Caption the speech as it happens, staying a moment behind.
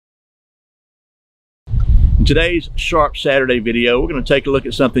In today's Sharp Saturday video, we're going to take a look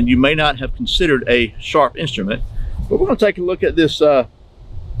at something you may not have considered a sharp instrument, but we're going to take a look at this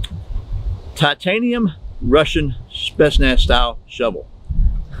titanium Russian Spetsnaz style shovel.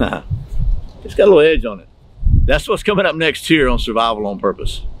 It's got a little edge on it. That's what's coming up next here on Survival on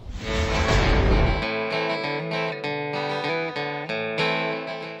Purpose.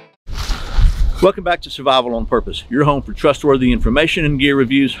 Welcome back to Survival on Purpose, your home for trustworthy information and gear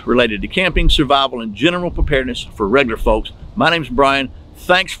reviews related to camping, survival, and general preparedness for regular folks. My name's Brian.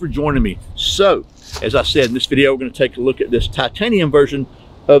 Thanks for joining me. So, as I said in this video, we're going to take a look at this titanium version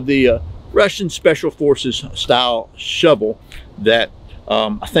of the Russian Special Forces style shovel that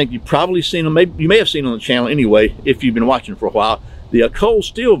I think you've probably seen, you may have seen on the channel anyway, if you've been watching for a while. The cold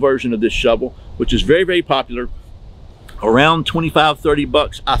steel version of this shovel, which is very, very popular, around 25-30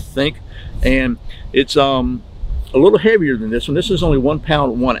 bucks, I think. And it's a little heavier than this one. This is only 1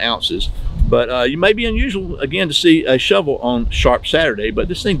 pound 1 ounces, but you may be unusual again to see a shovel on Sharp Saturday, but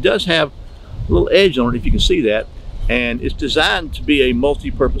this thing does have a little edge on it, if you can see that, and it's designed to be a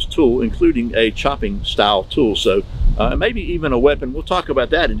multi-purpose tool, including a chopping style tool, so maybe even a weapon. We'll talk about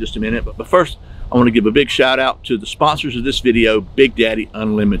that in just a minute, but first I want to give a big shout out to the sponsors of this video, Big Daddy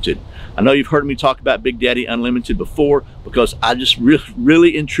Unlimited. I know you've heard me talk about Big Daddy Unlimited before because I just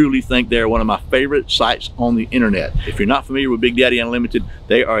really and truly think they're one of my favorite sites on the internet. If you're not familiar with Big Daddy Unlimited,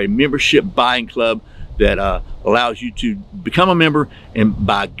 they are a membership buying club that allows you to become a member and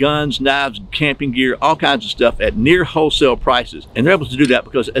buy guns, knives, camping gear, all kinds of stuff at near wholesale prices. And they're able to do that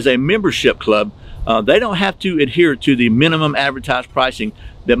because as a membership club, they don't have to adhere to the minimum advertised pricing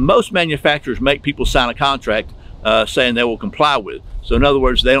that most manufacturers make people sign a contract saying they will comply with. So in other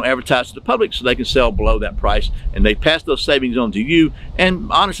words, they don't advertise to the public so they can sell below that price, and they pass those savings on to you,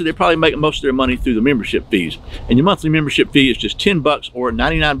 and honestly they probably make most of their money through the membership fees. And your monthly membership fee is just 10 bucks or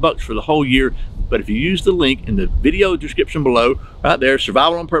 99 bucks for the whole year. But if you use the link in the video description below, right there,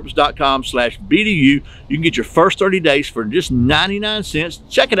 survivalonpurpose.com/BDU, you can get your first 30 days for just 99 cents.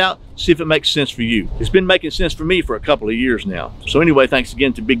 Check it out, see if it makes sense for you. It's been making sense for me for a couple of years now. So anyway, thanks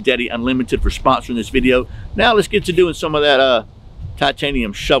again to Big Daddy Unlimited for sponsoring this video. Now let's get to doing some of that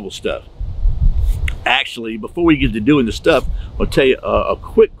titanium shovel stuff. Actually, before we get to doing the stuff, I'll tell you a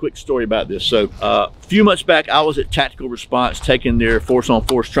quick story about this. So a few months back, I was at Tactical Response taking their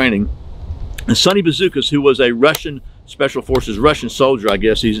force-on-force training. And Sonny Bazookas, who was a Russian Special Forces, Russian soldier, I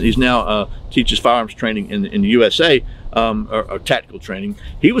guess, he's now teaches firearms training in the USA, or tactical training.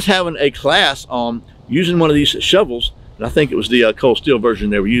 He was having a class on using one of these shovels, and I think it was the cold steel version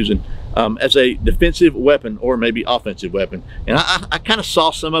they were using, as a defensive weapon or maybe offensive weapon. And I kind of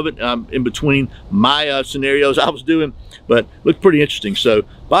saw some of it in between my scenarios I was doing, but looked pretty interesting. So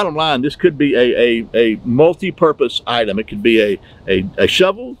bottom line, this could be a multi-purpose item. It could be a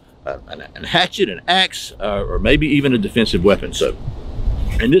shovel, a hatchet, an axe, or maybe even a defensive weapon. So,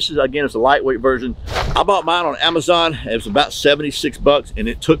 and this is, again, it's a lightweight version. I bought mine on Amazon. It was about 76 bucks, and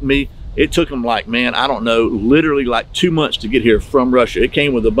it took them like, man, I don't know, literally like 2 months to get here from Russia. It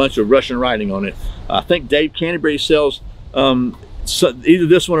came with a bunch of Russian writing on it. I think Dave Canterbury sells either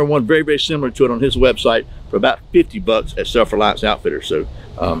this one or one very, very similar to it on his website for about 50 bucks at Self-Reliance Outfitters. So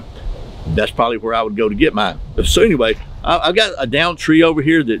that's probably where I would go to get mine. So anyway, I've got a downed tree over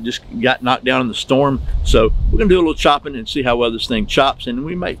here that just got knocked down in the storm. So we're gonna do a little chopping and see how well this thing chops, and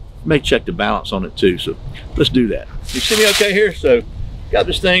we may check the balance on it too. So let's do that. You see me okay here? So got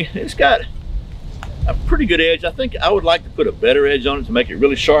this thing, it's got a pretty good edge. I think I would like to put a better edge on it to make it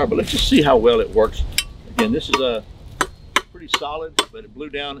really sharp, but let's just see how well it works. Again, this is pretty solid, but it blew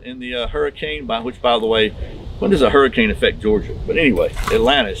down in the hurricane, which, by the way, when does a hurricane affect Georgia? But anyway,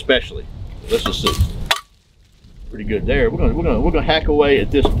 Atlanta especially. Let's just see. Pretty good there. We're gonna hack away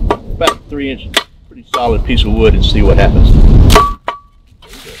at this about 3 inch, pretty solid piece of wood and see what happens.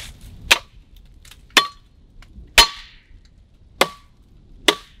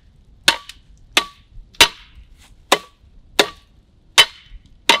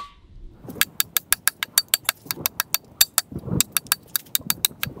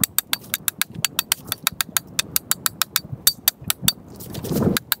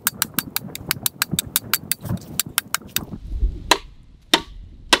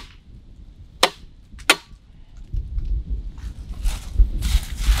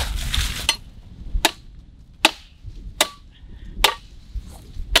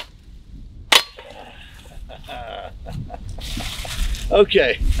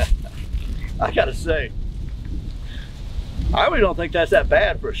 Okay, I gotta say, I really don't think that's that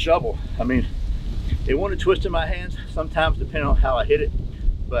bad for a shovel. I mean, it wanted to twist in my hands sometimes depending on how I hit it,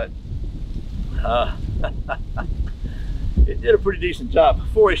 but it did a pretty decent job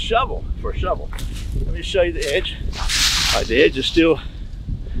for a shovel. Let me show you the edge. All right, the edge is still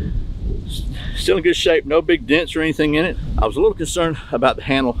in good shape, no big dents or anything in it. I was a little concerned about the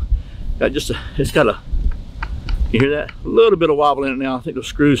handle. It's got you hear that? A little bit of wobble in it now. I think the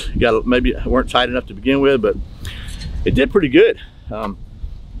screws maybe weren't tight enough to begin with, but it did pretty good. There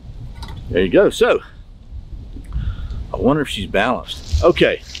you go. So I wonder if she's balanced.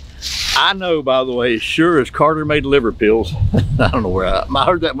 Okay, I know, by the way, as sure as Carter made liver pills, I don't know where I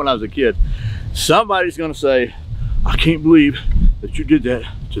heard that when I was a kid. Somebody's gonna say, I can't believe that you did that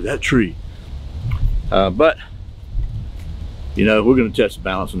to that tree. But you know, we're gonna test the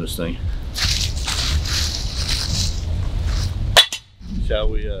balance on this thing. Shall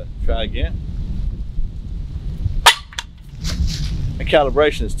we try again? The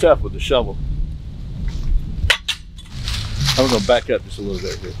calibration is tough with the shovel. I'm gonna back up just a little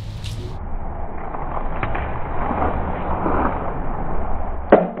bit here.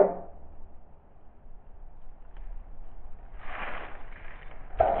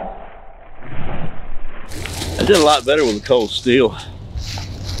 I did a lot better with the cold steel.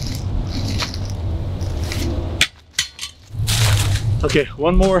 Okay,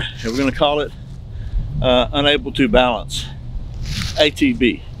 one more, and we're gonna call it unable to balance,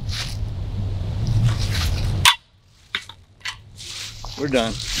 ATB. We're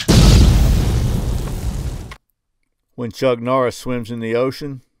done. When Chuck Norris swims in the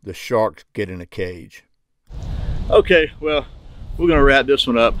ocean, the sharks get in a cage. Okay, well, we're gonna wrap this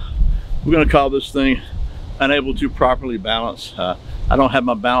one up. We're gonna call this thing unable to properly balance. I don't have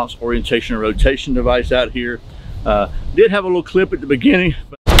my balance, orientation, and rotation device out here. Did have a little clip at the beginning,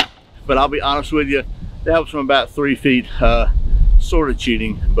 but I'll be honest with you, that was from about 3 feet, sort of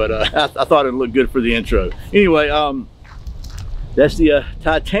cheating, but I thought it looked good for the intro. Anyway, that's the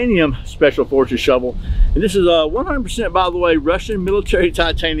titanium Special Forces shovel, and this is 100%, by the way, Russian military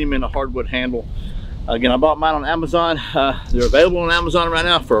titanium in a hardwood handle. Again, I bought mine on Amazon. They're available on Amazon right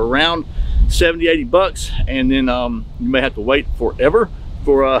now for around 70-80 bucks, and then you may have to wait forever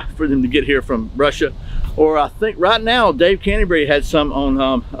for them to get here from Russia. Or I think right now Dave Canterbury had some on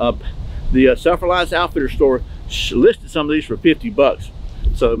the Self-Reliance Outfitter store, listed some of these for 50 bucks.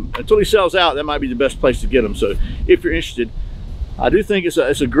 So until he sells out, that might be the best place to get them. So if you're interested, I do think it's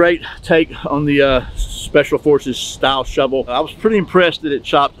a great take on the Special Forces style shovel. I was pretty impressed that it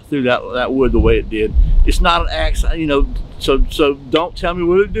chopped through that wood the way it did. It's not an axe, you know, so don't tell me,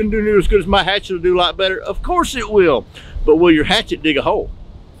 well, it didn't do as good as my hatchet, it'll do a lot better. Of course it will, but will your hatchet dig a hole?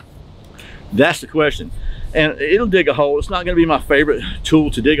 That's the question. And it'll dig a hole. It's not going to be my favorite tool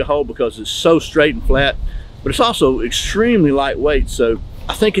to dig a hole because it's so straight and flat, but it's also extremely lightweight. So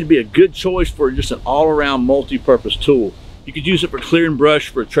I think it'd be a good choice for just an all-around multi-purpose tool. You could use it for clearing brush,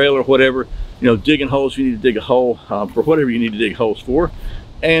 for a trail or whatever, you know, digging holes if you need to dig a hole, for whatever you need to dig holes for,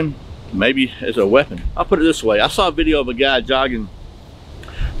 and maybe as a weapon. I'll put it this way. I saw a video of a guy jogging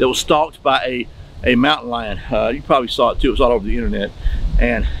that was stalked by a mountain lion. You probably saw it too. It was all over the internet.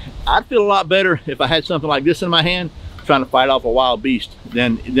 And I'd feel a lot better if I had something like this in my hand trying to fight off a wild beast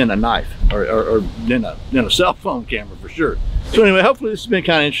than a knife or than a cell phone camera, for sure. So anyway, hopefully this has been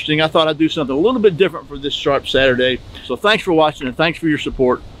kind of interesting. I thought I'd do something a little bit different for this Sharp Saturday. So thanks for watching and thanks for your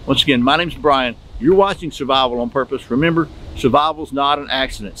support. Once again, my name's Brian. You're watching Survival on Purpose. Remember, survival's not an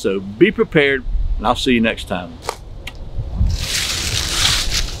accident. So be prepared, and I'll see you next time.